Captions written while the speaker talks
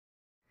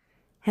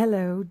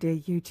Hello, dear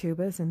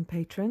YouTubers and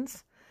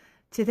patrons.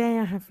 Today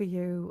I have for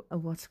you a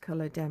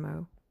watercolor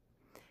demo.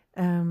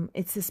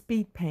 It's a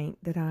speed paint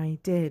that I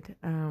did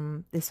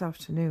this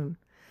afternoon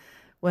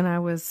when I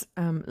was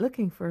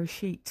looking for a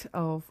sheet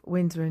of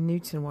Winsor and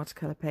Newton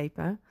watercolor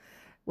paper,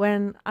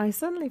 when I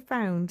suddenly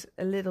found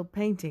a little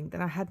painting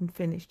that I hadn't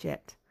finished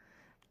yet.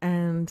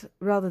 And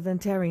rather than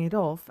tearing it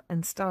off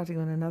and starting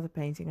on another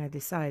painting, I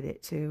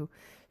decided to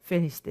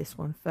finish this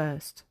one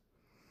first.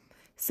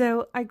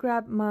 So I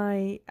grabbed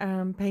my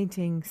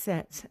painting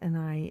set and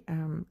I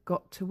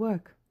got to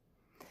work.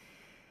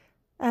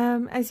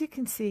 As you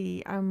can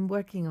see, I'm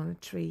working on a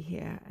tree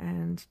here,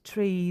 and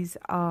trees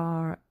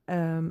are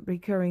a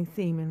recurring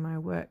theme in my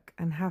work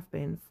and have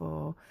been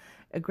for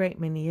a great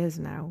many years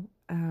now.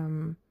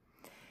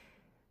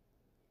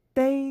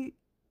 The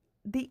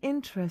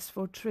interest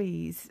for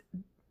trees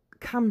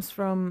comes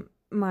from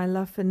my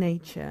love for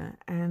nature,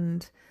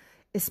 and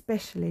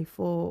especially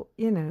for,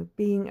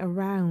 being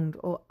around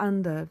or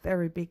under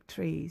very big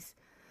trees.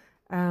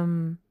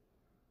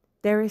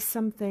 There is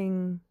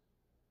something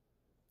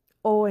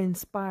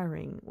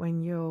awe-inspiring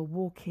when you're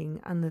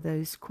walking under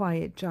those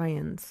quiet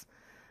giants.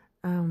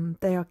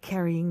 They are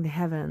carrying the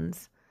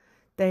heavens.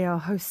 They are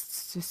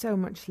hosts to so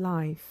much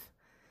life.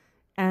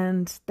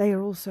 And they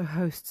are also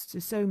hosts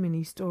to so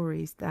many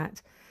stories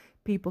that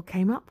people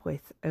came up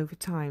with over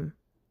time.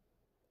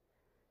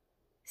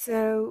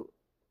 So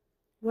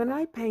when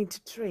I paint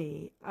a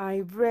tree,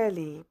 I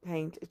rarely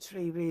paint a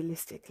tree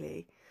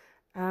realistically.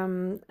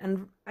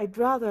 And I'd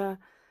rather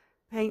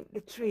paint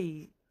the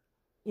tree,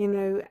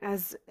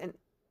 as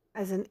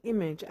an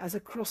image, as a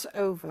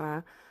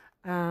crossover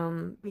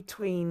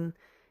between,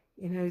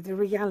 the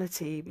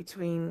reality,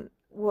 between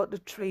what the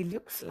tree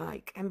looks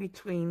like and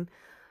between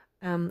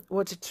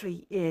what a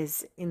tree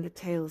is in the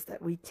tales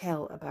that we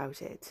tell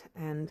about it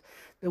and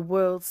the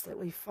worlds that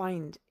we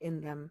find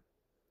in them.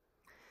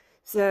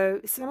 So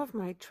some of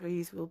my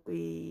trees will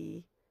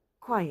be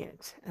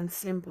quiet and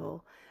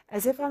simple,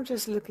 as if I'm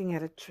just looking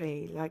at a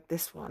tree like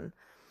this one.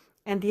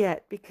 And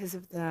yet, because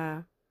of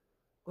the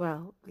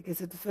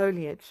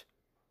foliage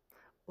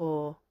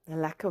or the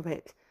lack of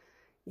it,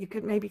 you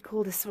could maybe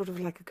call this sort of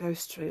like a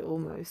ghost tree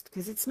almost,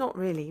 because it's not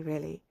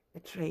really a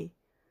tree.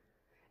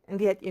 And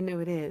yet,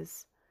 it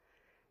is.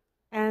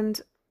 And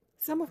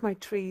some of my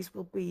trees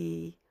will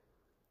be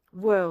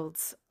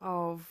worlds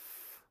of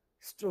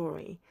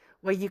story,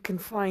 where you can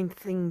find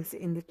things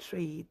in the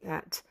tree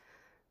that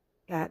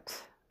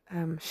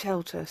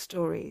shelter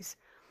stories.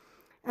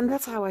 And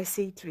that's how I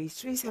see trees.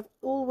 Trees have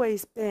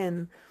always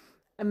been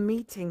a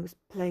meeting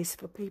place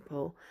for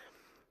people.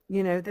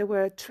 There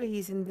were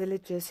trees in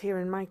villages here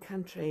in my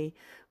country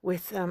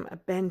with a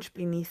bench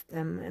beneath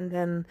them, and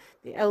then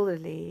the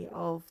elderly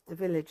of the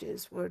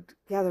villages would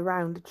gather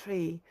round the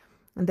tree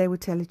and they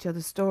would tell each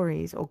other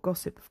stories, or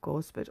gossip, of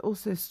course, but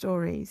also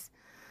stories.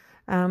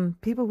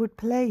 People would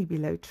play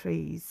below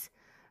trees.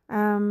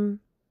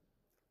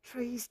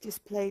 Trees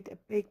just played a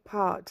big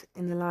part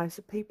in the lives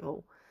of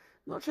people,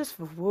 not just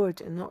for wood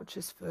and not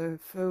just for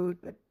food,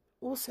 but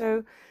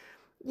also,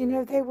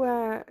 they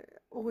were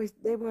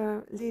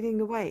leading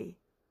the way.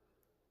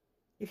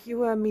 If you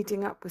were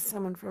meeting up with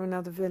someone from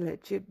another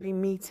village, you'd be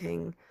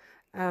meeting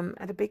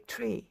at a big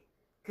tree,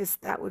 because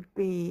that would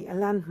be a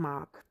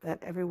landmark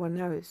that everyone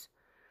knows.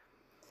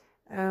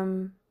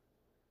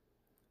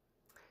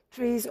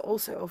 Trees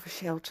also offer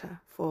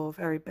shelter for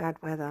very bad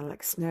weather,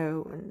 like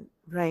snow and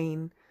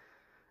rain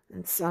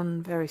and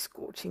sun, very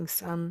scorching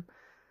sun.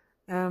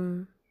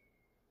 And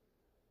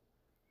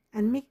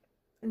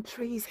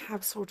trees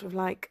have sort of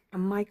like a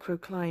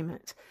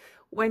microclimate.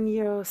 When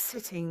you're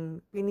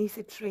sitting beneath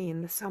a tree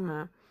in the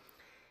summer,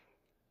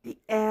 the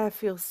air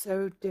feels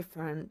so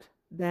different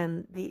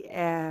than the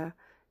air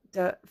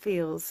that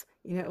feels,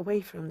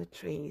 away from the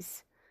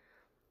trees.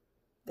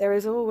 There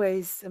is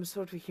always some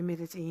sort of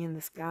humidity in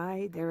the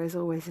sky. There is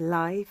always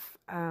life.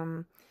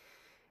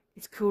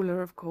 It's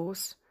cooler, of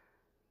course,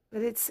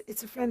 but it's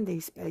a friendly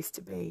space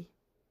to be.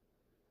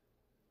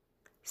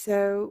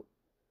 So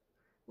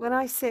when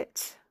I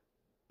sit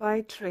by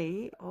a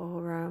tree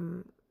or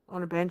on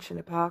a bench in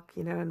a park,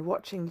 and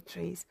watching the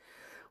trees,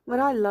 what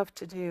I love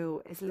to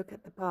do is look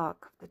at the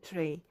bark of the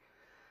tree.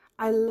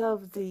 I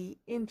love the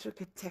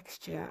intricate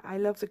texture. I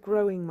love the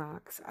growing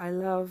marks. I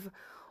love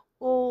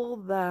all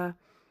the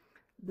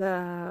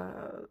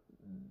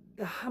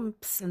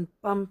humps and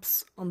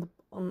bumps on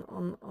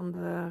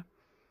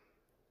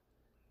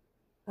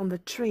the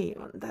tree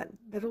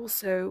that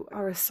also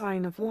are a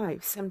sign of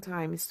life,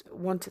 sometimes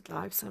wanted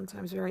life,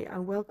 sometimes very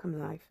unwelcome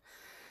life.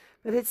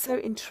 But it's so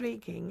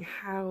intriguing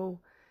how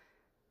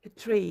a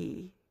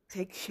tree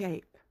takes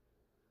shape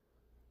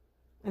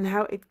and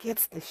how it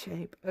gets the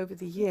shape over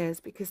the years,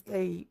 because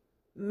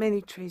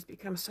many trees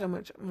become so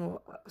much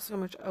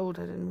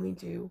older than we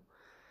do.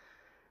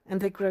 And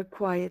they grow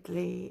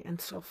quietly and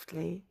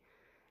softly.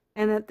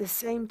 And at the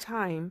same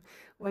time,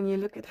 when you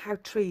look at how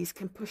trees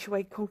can push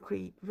away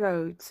concrete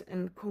roads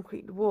and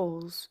concrete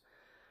walls,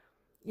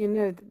 you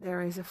know that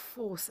there is a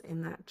force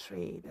in that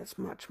tree that's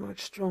much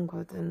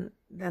stronger than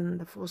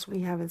the force we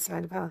have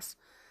inside of us.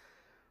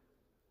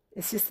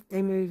 It's just that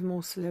they move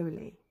more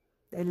slowly.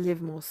 They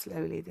live more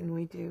slowly than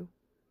we do.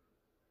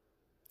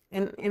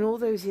 And in all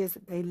those years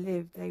that they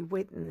live, they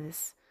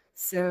witness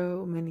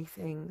so many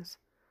things.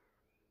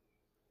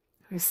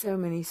 There's so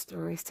many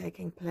stories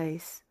taking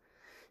place,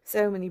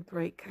 so many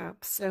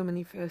breakups, so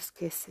many first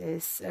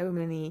kisses, so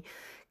many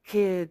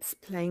kids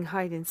playing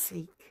hide and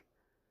seek.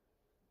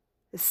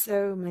 There's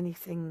so many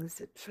things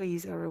that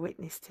trees are a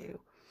witness to.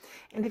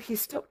 And if you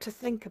stop to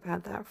think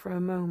about that for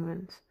a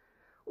moment,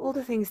 all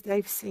the things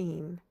they've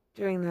seen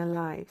during their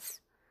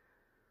lives,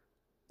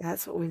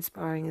 that's all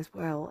inspiring as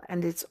well.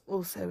 And it's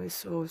also a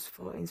source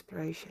for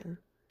inspiration.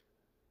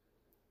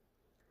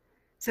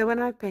 So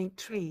when I paint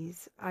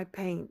trees, I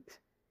paint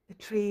a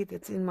tree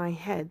that's in my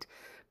head.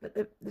 But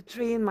the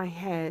tree in my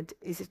head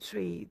is a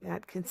tree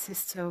that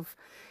consists of,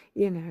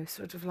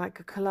 sort of like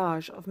a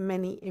collage of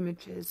many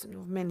images and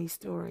of many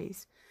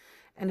stories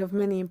and of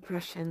many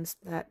impressions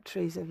that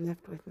trees have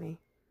left with me.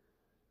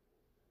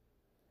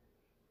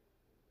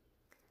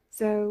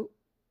 So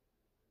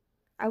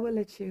I will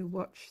let you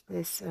watch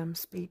this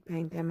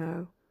Speedpaint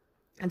demo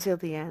until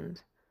the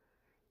end,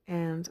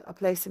 and I'll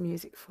play some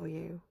music for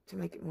you to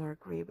make it more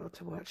agreeable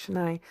to watch. And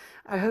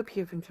I hope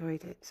you've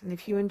enjoyed it. And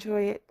if you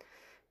enjoy it,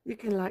 you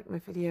can like my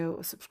video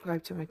or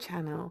subscribe to my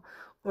channel,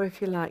 or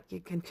if you like, you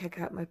can check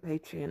out my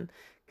Patreon,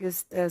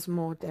 because there's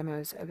more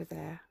demos over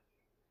there.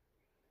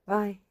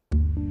 Bye.